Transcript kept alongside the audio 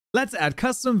Let's add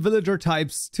custom villager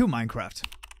types to Minecraft.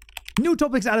 New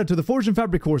topics added to the Forge and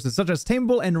Fabric courses, such as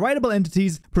tameable and rideable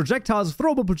entities, projectiles,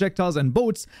 throwable projectiles, and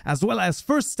boats, as well as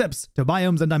first steps to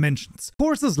biomes and dimensions.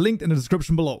 Courses linked in the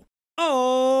description below.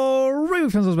 Alright,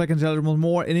 friends, welcome back and tell you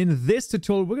more. And in this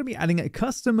tutorial, we're going to be adding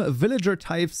custom villager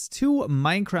types to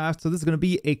Minecraft. So this is going to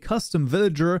be a custom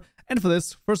villager. And for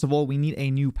this, first of all, we need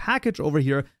a new package over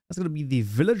here. That's going to be the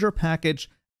villager package.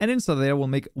 And inside there, we'll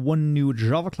make one new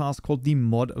Java class called the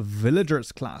mod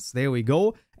villagers class. There we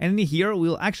go. And in here,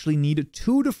 we'll actually need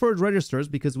two deferred registers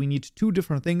because we need two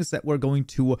different things that we're going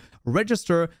to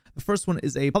register. The first one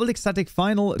is a public static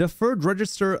final deferred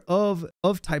register of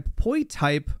type poi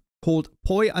type called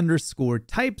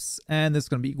poi_types. And this is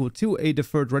going to be equal to a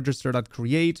deferred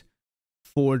register.create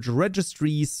forge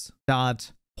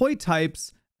registries.poi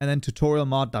types and then tutorial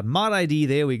mod.mod_id.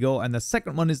 There we go. And the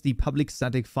second one is the public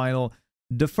static final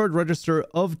deferred register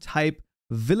of type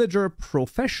villager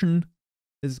profession.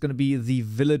 This is going to be the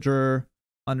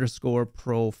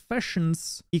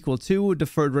villager_professions equal to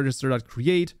deferred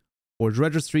register.create forge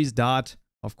registries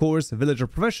of course villager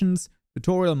professions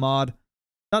tutorial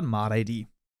mod.mod_id.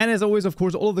 And as always, of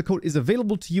course, all of the code is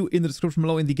available to you in the description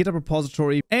below in the GitHub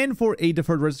repository. And for a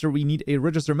deferred register, we need a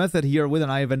register method here with an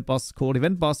iEvent bus called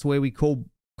event bus, where we call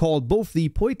both the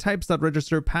poi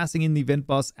types.register passing in the event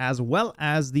bus as well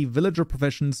as the villager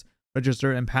professions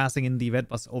register and passing in the event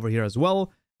bus over here as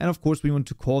well. And of course, we want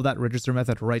to call that register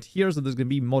method right here. So there's going to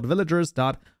be mod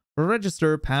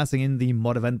villagers.register passing in the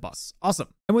mod event bus. Awesome.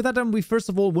 And with that done, we first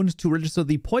of all want to register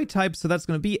the poi type. So that's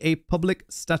going to be a public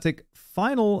static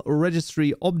final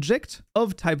registry object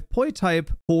of type poi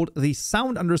type called the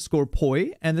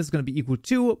sound_poi. And this is going to be equal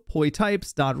to poi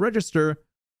types.register.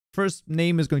 First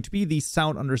name is going to be the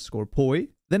sound_poi.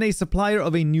 Then a supplier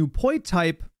of a new poi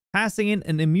type passing in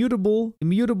an immutable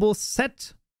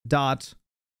set dot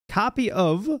copy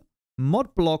of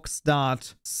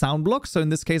modblocks.soundblock. So in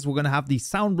this case, we're going to have the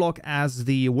sound block as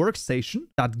the workstation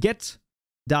 .get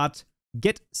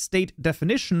state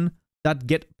definition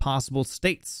 .get possible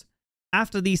states.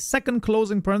 After the second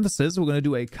closing parenthesis, we're going to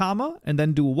do a comma and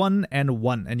then do 1 and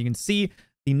 1. And you can see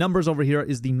the numbers over here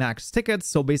is the max tickets.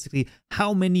 So basically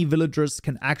how many villagers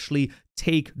can actually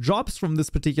take jobs from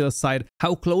this particular site,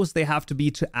 how close they have to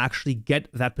be to actually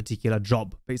get that particular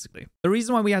job, basically. The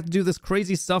reason why we have to do this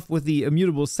crazy stuff with the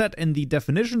immutable set and the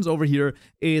definitions over here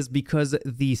is because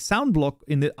the sound block,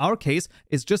 in our case,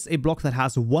 is just a block that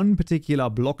has one particular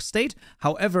block state.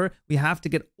 However, we have to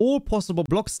get all possible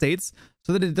block states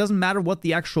so that it doesn't matter what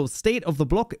the actual state of the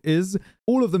block is.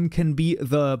 All of them can be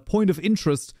the point of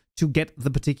interest to get the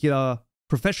particular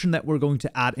profession that we're going to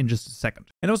add in just a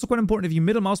second. And also quite important, if you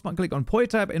middle mouse button click on poi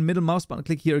type and middle mouse button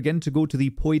click here again to go to the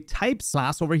poi types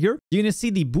class over here, you're going to see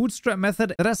the bootstrap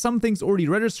method that has some things already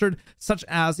registered, such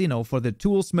as, you know, for the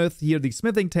toolsmith here, the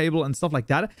smithing table and stuff like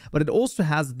that. But it also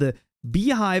has the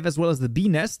beehive as well as the bee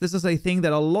nest. This is a thing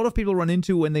that a lot of people run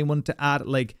into when they want to add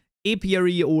like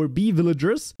apiary or bee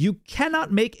villagers. You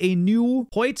cannot make a new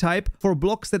poi type for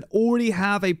blocks that already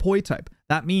have a poi type.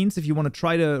 That means if you want to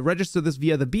try to register this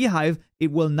via the beehive,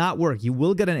 it will not work. You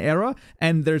will get an error,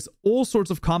 and there's all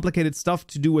sorts of complicated stuff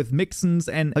to do with mixins,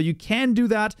 and you can do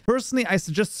that. Personally, I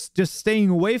suggest just staying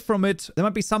away from it. There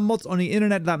might be some mods on the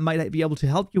internet that might be able to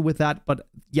help you with that, but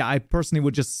yeah, I personally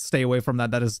would just stay away from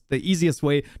that. That is the easiest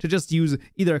way to just use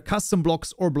either custom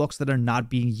blocks or blocks that are not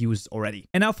being used already.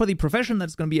 And now for the profession,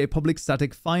 that's going to be a public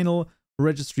static final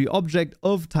registry object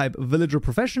of type villager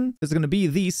profession. This is going to be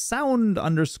the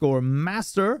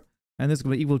sound_master, and this is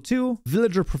going to be equal to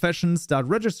villager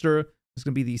professions.register. This is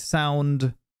going to be the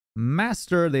sound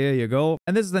master. There you go.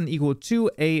 And this is then equal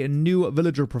to a new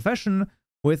villager profession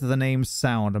with the name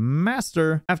sound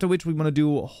master, after which we want to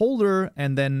do holder,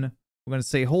 and then we're going to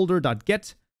say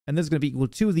holder.get, and this is going to be equal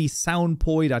to the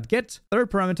soundpoi.get. Third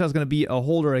parameter is going to be a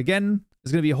holder again.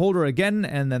 It's going to be a holder again,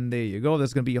 and then there you go.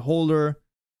 There's going to be a holder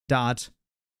dot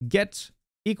get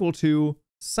equal to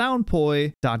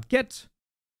soundpoi.get.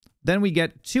 Then we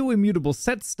get two immutable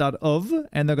sets dot of,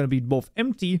 and they're going to be both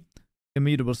empty.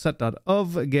 Immutable set dot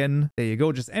of again. There you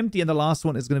go, just empty. And the last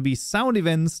one is going to be sound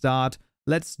events dot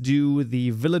let's do the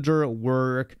villager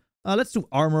work. Let's do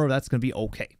armor. That's going to be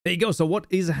okay. There you go. So what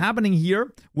is happening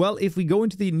here? Well, if we go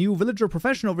into the new villager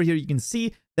profession over here, you can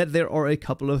see that there are a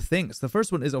couple of things. The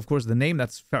first one is, of course, the name.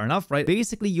 That's fair enough, right?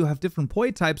 Basically, you have different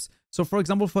poi types. So, for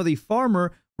example, for the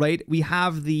farmer, right, we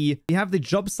have the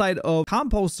job side of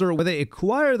composter where they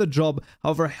acquire the job.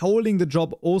 However, holding the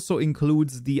job also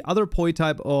includes the other poi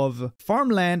type of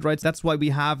farmland, right? So that's why we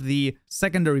have the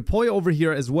secondary poi over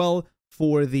here as well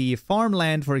for the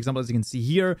farmland, for example, as you can see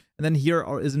here. And then here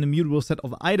is an immutable set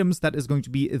of items that is going to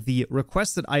be the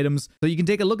requested items. So you can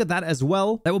take a look at that as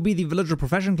well. That will be the villager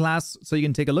profession class. So you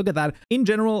can take a look at that. In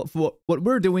general, for what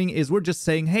we're doing is we're just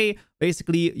saying, hey,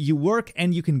 basically you work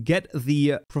and you can get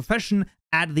the profession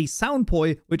at the sound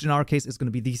poi, which in our case is going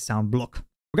to be the sound block.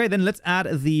 Okay, then let's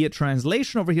add the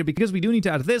translation over here because we do need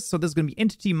to add this. So this is going to be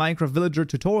entity Minecraft villager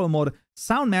tutorial mode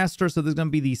sound master. So this is going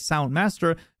to be the sound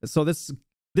master. So this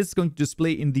is going to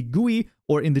display in the GUI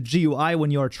or in the GUI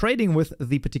when you are trading with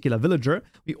the particular villager.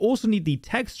 We also need the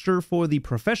texture for the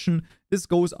profession. This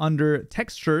goes under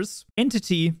textures,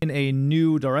 entity in a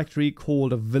new directory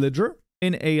called villager,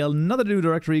 in another new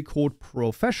directory called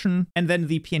profession, and then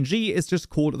the PNG is just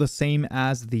called the same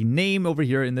as the name over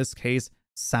here, in this case,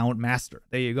 sound master.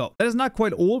 There you go. That is not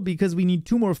quite all because we need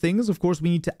two more things. Of course, we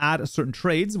need to add certain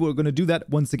trades. We're going to do that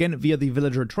once again via the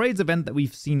villager trades event that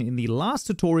we've seen in the last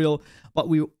tutorial, but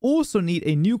we also need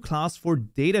a new class for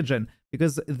data gen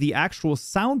because the actual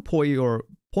sound poi or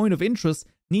point of interest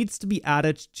needs to be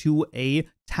added to a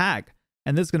tag.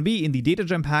 And this is going to be in the data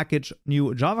gen package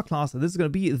new Java class. This is going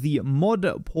to be the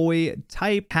mod poi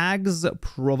type tags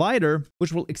provider,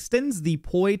 which will extend the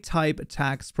poi type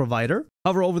tags provider.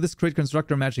 Hover over this create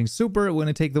constructor matching super. We're going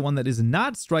to take the one that is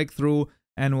not strike through,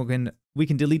 and we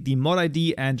can delete the mod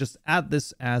ID and just add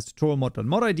this as tutorial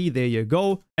mod.mod ID. There you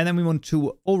go. And then we want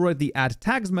to override the add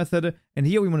tags method. And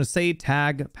here we want to say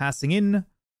tag passing in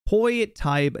poi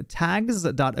type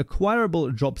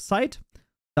tags.acquirable job site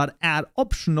 .add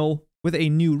optional with a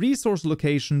new resource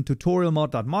location, tutorial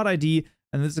mod.mod ID,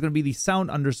 and this is going to be the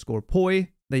sound underscore poi.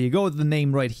 There you go. The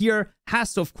name right here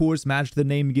has to, of course, match the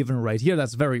name given right here.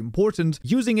 That's very important.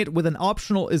 Using it with an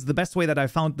optional is the best way that I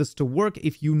found this to work.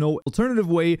 If you know alternative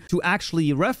way to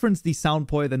actually reference the sound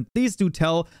poi, then please do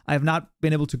tell. I have not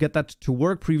been able to get that to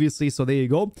work previously, so there you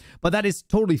go. But that is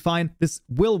totally fine. This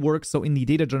will work. So in the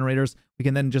data generators, we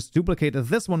can then just duplicate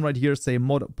this one right here, say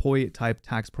mod poi type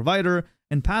tags provider,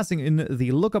 and passing in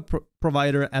the lookup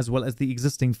provider as well as the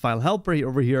existing file helper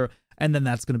over here, and then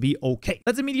that's going to be okay.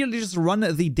 Let's immediately just run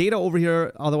the data over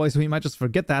here, otherwise we might just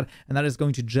forget that, and that is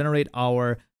going to generate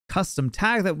our custom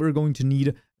tag that we're going to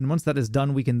need. And once that is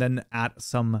done, we can then add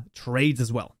some trades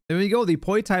as well. There we go, the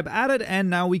poi type added, and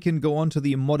now we can go on to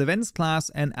the mod events class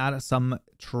and add some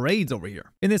trades over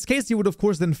here. In this case, you would of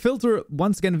course then filter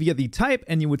once again via the type,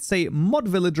 and you would say mod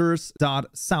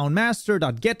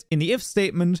villagers.soundmaster.get. In the if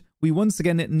statement, we once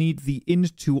again need the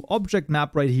int to object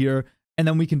map right here. And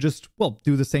then we can just, well,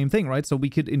 do the same thing, right? So we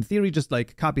could, in theory, just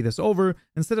like copy this over.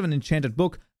 Instead of an enchanted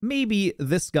book, maybe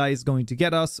this guy is going to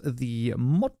get us the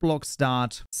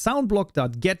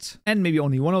modblocks.soundblock.get, and maybe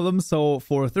only one of them. So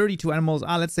for 32 animals,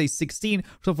 let's say 16.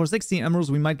 So for 16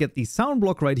 animals, we might get the sound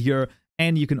block right here.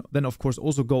 And you can then, of course,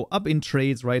 also go up in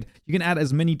trades, right? You can add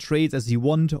as many trades as you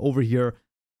want over here.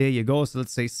 There you go. So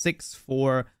let's say 6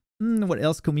 for... what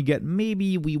else can we get?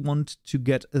 Maybe we want to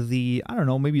get the, I don't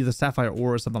know, maybe the sapphire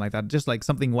ore or something like that. Just like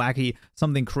something wacky,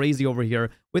 something crazy over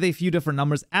here with a few different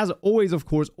numbers. As always, of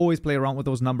course, always play around with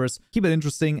those numbers. Keep it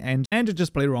interesting and to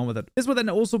just play around with it. This would then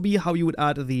also be how you would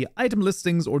add the item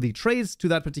listings or the trades to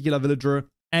that particular villager.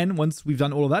 And once we've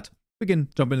done all of that, we can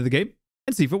jump into the game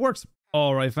and see if it works.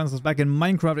 Alright, fans, let's back in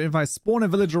Minecraft. If I spawn a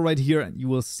villager right here, you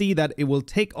will see that it will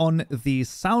take on the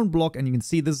sound block, and you can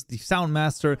see this is the sound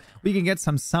master. We can get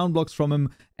some sound blocks from him,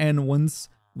 and once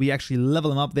we actually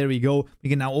level him up, there we go. We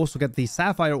can now also get the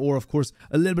sapphire ore, of course,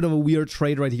 a little bit of a weird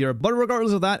trade right here. But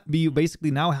regardless of that, we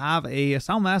basically now have a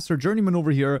sound master journeyman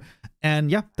over here. And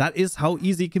yeah, that is how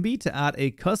easy it can be to add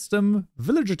a custom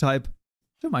villager type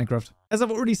to Minecraft. As I've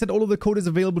already said, all of the code is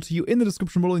available to you in the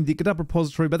description below in the GitHub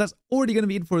repository, but that's already going to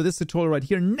be it for this tutorial right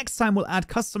here. Next time, we'll add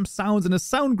custom sounds in a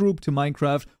sound group to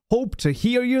Minecraft. Hope to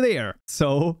hear you there.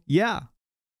 So, yeah.